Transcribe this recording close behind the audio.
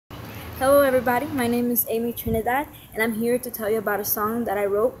Hello, everybody. My name is Amy Trinidad, and I'm here to tell you about a song that I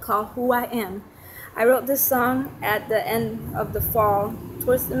wrote called Who I Am. I wrote this song at the end of the fall,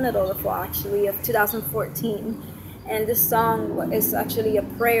 towards the middle of the fall, actually, of 2014. And this song is actually a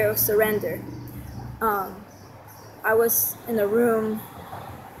prayer of surrender. Um, I was in a room,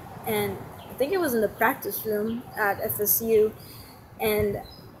 and I think it was in the practice room at FSU, and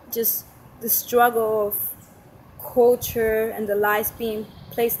just the struggle of culture and the lies being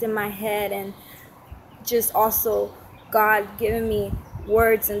placed in my head, and just also God giving me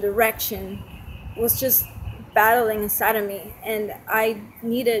words and direction was just battling inside of me. And I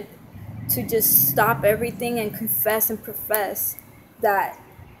needed to just stop everything and confess and profess that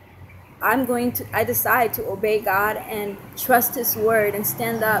I decide to obey God and trust His word and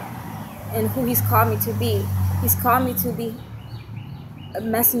stand up in who He's called me to be. He's called me to be a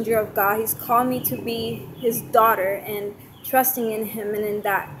messenger of God. He's called me to be His daughter, and trusting in Him and in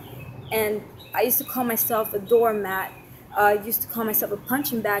that. And I used to call myself a doormat. I used to call myself a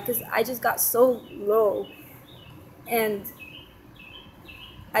punching bag because I just got so low. And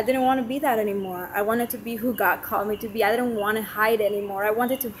I didn't want to be that anymore. I wanted to be who God called me to be. I didn't want to hide anymore. I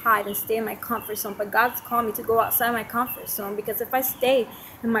wanted to hide and stay in my comfort zone. But God's called me to go outside my comfort zone, because if I stay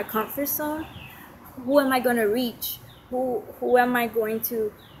in my comfort zone, who am I going to reach? Who am I going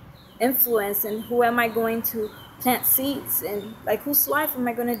to influence, and who am I going to plant seeds, and like whose life am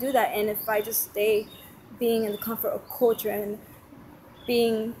I going to do that? And if I just stay being in the comfort of culture and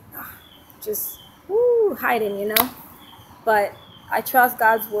being just hiding, but I trust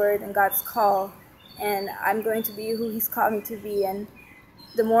God's word and God's call, and I'm going to be who He's called me to be. And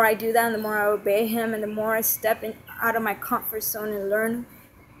the more I do that, and the more I obey Him, and the more I step out of my comfort zone and learn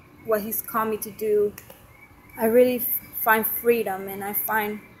what He's called me to do, I really find freedom, and I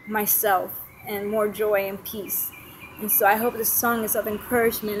find myself and more joy and peace. And so I hope this song is of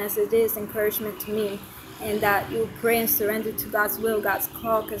encouragement, as it is encouragement to me, and that you will pray and surrender to God's will, God's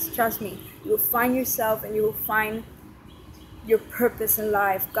call, because trust me, you will find yourself and you will find your purpose in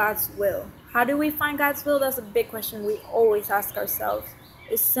life, God's will. How do we find God's will? That's a big question we always ask ourselves.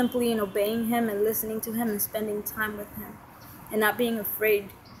 It's simply in obeying Him and listening to Him and spending time with Him, and not being afraid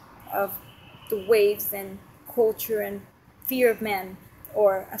of the waves and culture and fear of man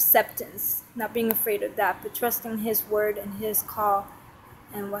or acceptance, not being afraid of that, but trusting His word and His call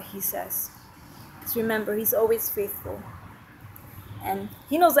and what He says. Because remember, He's always faithful, and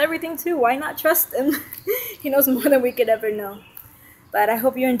He knows everything too. Why not trust Him? He knows more than we could ever know. But I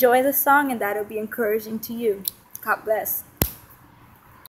hope you enjoy this song, and that it'll be encouraging to you. God bless.